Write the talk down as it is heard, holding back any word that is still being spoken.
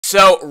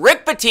So,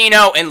 Rick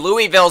Pitino and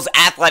Louisville's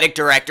athletic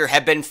director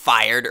have been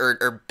fired,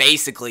 or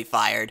basically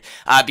fired,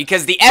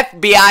 because the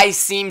FBI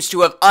seems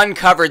to have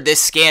uncovered this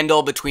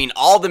scandal between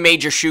all the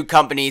major shoe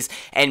companies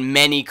and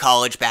many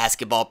college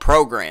basketball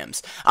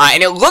programs.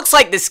 And it looks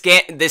like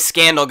this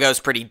scandal goes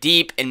pretty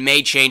deep and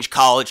may change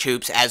college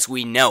hoops as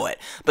we know it.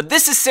 But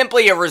this is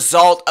simply a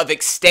result of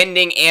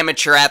extending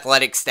amateur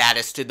athletic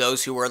status to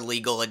those who are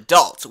legal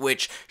adults,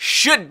 which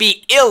should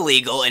be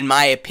illegal in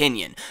my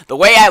opinion. The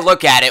way I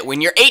look at it,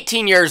 when you're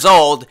 18 years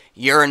old,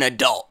 you're an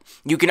adult.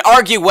 You can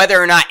argue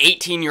whether or not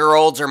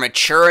 18-year-olds are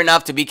mature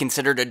enough to be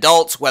considered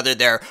adults, whether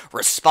they're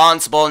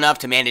responsible enough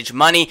to manage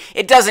money.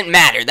 It doesn't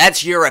matter.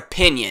 That's your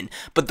opinion.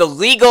 But the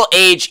legal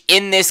age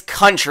in this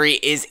country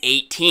is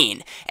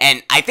 18.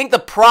 And I think the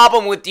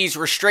problem with these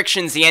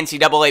restrictions the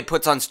NCAA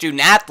puts on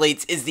student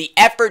athletes is the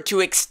effort to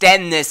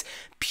extend this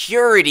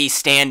purity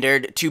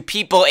standard to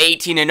people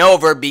 18 and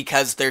over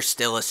because they're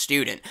still a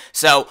student.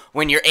 So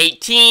when you're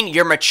 18,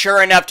 you're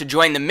mature enough to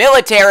join the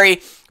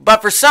military,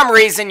 but for some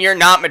reason you're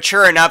not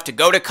mature enough to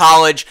go to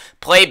college,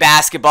 play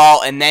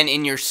basketball, and then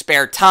in your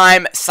spare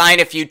time sign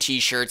a few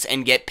t-shirts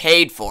and get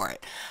paid for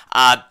it.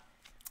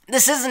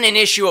 This isn't an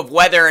issue of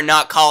whether or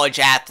not college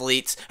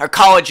athletes or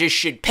colleges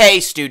should pay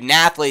student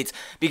athletes,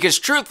 because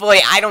truthfully,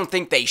 I don't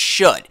think they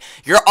should.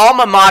 Your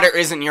alma mater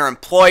isn't your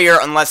employer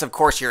unless, of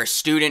course, you're a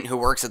student who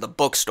works at the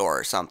bookstore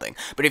or something.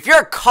 But if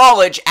you're a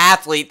college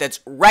athlete that's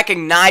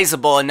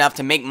recognizable enough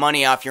to make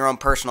money off your own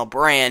personal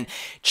brand,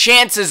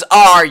 chances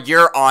are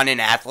you're on an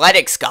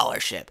athletic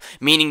scholarship,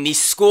 meaning the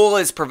school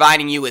is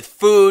providing you with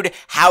food,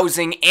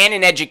 housing, and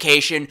an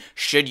education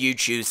should you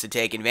choose to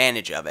take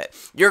advantage of it.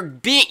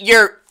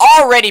 You're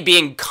already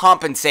being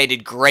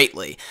compensated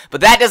greatly,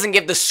 but that doesn't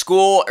give the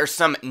school or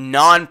some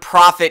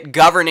non-profit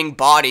governing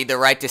body the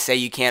right to say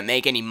you can't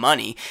make any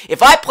money.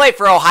 If I play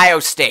for Ohio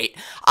State,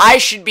 I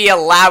should be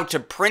allowed to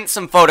print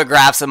some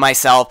photographs of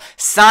myself,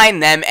 sign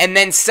them, and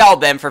then sell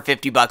them for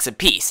 $50 a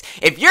piece.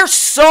 If you're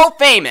so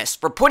famous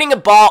for putting a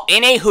ball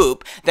in a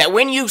hoop that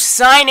when you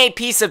sign a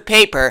piece of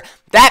paper,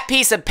 that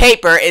piece of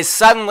paper is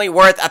suddenly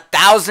worth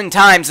 1,000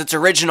 times its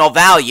original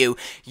value,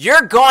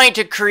 you're going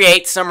to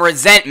create some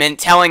resentment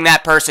telling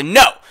that person,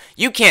 no,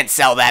 you can't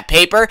sell that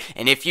paper,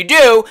 and if you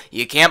do,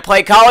 you can't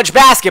play college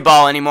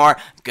basketball anymore.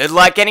 Good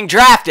luck getting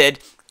drafted.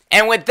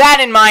 And with that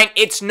in mind,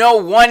 it's no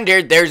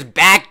wonder there's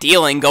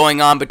backdealing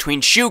going on between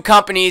shoe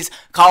companies,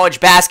 college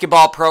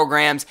basketball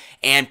programs,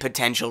 and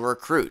potential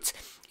recruits.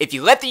 If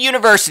you let the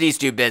universities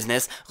do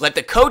business, let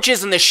the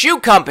coaches and the shoe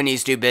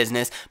companies do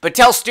business, but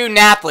tell student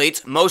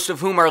athletes, most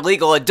of whom are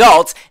legal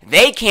adults,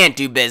 they can't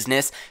do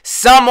business,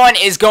 someone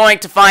is going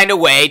to find a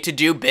way to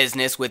do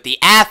business with the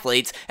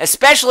athletes,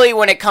 especially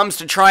when it comes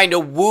to trying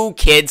to woo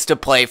kids to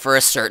play for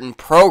a certain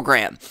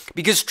program.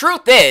 Because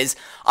truth is,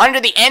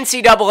 under the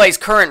NCAA's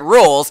current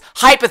rules,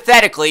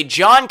 hypothetically,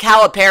 John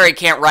Calipari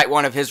can't write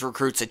one of his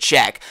recruits a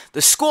check.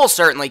 The school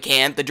certainly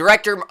can't. The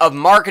director of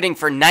marketing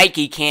for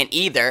Nike can't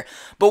either.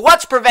 But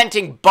what's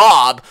preventing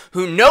Bob,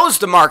 who knows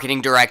the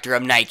marketing director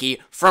of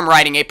Nike, from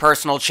writing a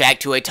personal check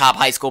to a top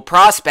high school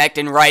prospect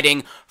and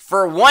writing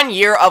for 1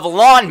 year of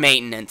lawn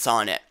maintenance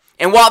on it?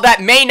 And while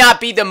that may not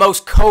be the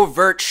most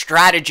covert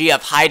strategy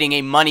of hiding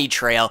a money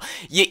trail,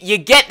 you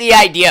get the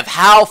idea of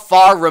how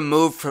far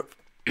removed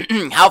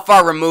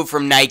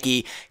from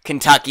Nike,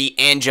 Kentucky,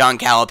 and John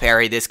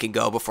Calipari this can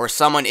go before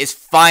someone is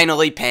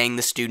finally paying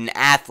the student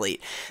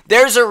athlete.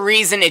 There's a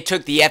reason it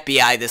took the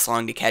FBI this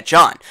long to catch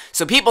on.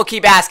 So people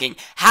keep asking,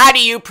 how do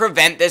you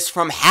prevent this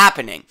from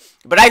happening?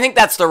 But I think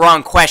that's the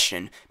wrong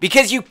question,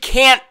 because you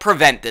can't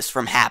prevent this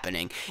from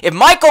happening. If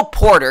Michael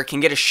Porter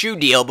can get a shoe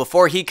deal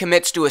before he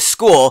commits to a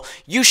school,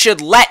 you should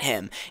let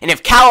him. And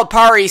if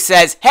Calipari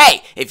says,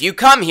 hey, if you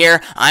come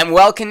here, I'm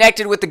well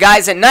connected with the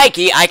guys at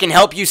Nike, I can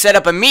help you set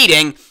up a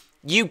meeting,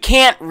 you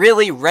can't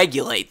really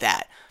regulate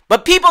that.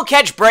 But people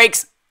catch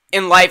breaks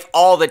in life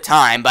all the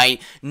time by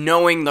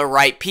knowing the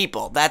right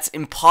people. That's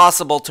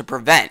impossible to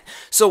prevent.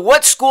 So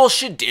what schools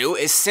should do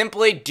is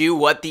simply do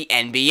what the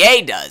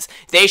NBA does.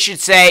 They should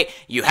say,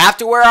 you have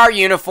to wear our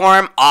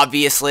uniform,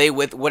 obviously,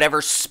 with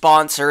whatever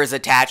sponsor is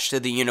attached to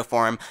the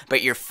uniform,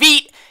 but your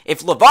feet,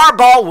 if LeVar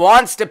Ball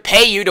wants to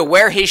pay you to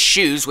wear his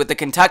shoes with the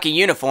Kentucky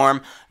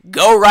uniform,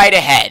 go right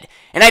ahead.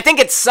 And I think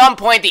at some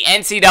point the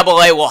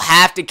NCAA will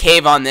have to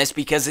cave on this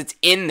because it's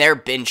in their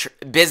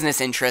business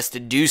interest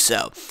to do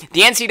so.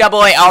 The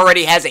NCAA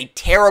already has a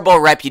terrible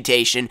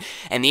reputation,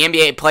 and the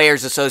NBA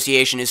Players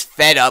Association is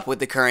fed up with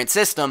the current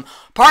system,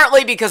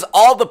 partly because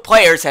all the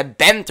players have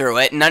been through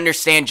it and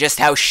understand just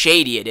how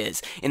shady it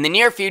is. In the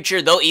near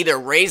future, they'll either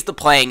raise the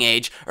playing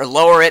age or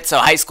lower it so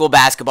high school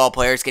basketball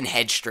players can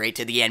head straight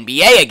to the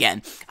NBA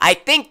again. I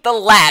think the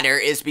latter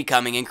is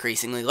becoming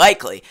increasingly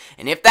likely,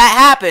 and if that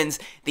happens,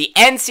 the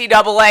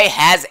NCAA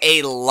has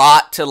a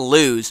lot to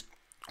lose.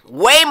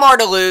 way more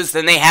to lose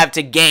than they have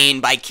to gain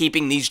by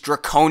keeping these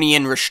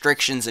draconian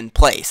restrictions in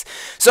place.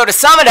 So to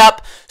sum it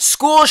up,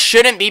 schools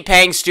shouldn't be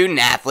paying student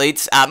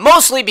athletes,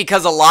 mostly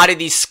because a lot of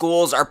these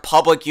schools are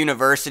public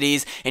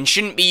universities and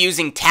shouldn't be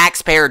using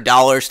taxpayer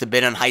dollars to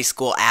bid on high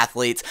school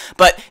athletes.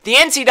 But the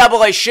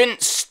NCAA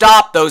shouldn't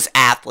stop those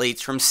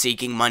athletes from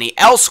seeking money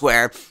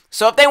elsewhere.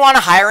 So if they want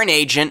to hire an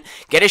agent,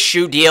 get a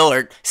shoe deal,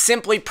 or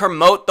simply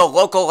promote the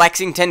local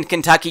Lexington,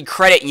 Kentucky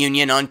credit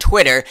union on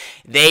Twitter,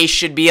 they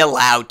should be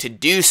allowed to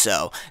do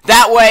so.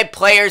 That way,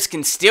 players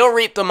can still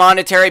reap the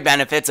monetary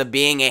benefits of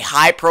being a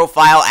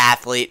high-profile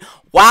athlete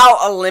while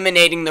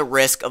eliminating the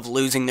risk of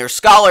losing their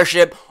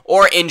scholarship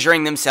or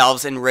injuring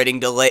themselves and ridding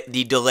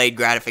the delayed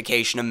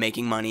gratification of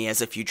making money as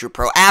a future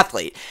pro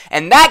athlete.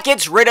 And that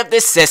gets rid of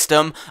this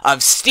system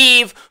of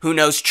Steve, who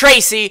knows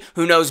Tracy,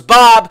 who knows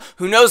Bob,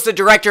 who knows the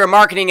director of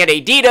marketing at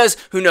Adidas,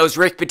 who knows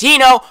Rick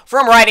Pitino,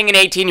 from writing an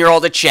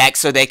 18-year-old a check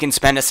so they can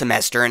spend a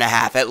semester and a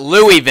half at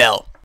Louisville.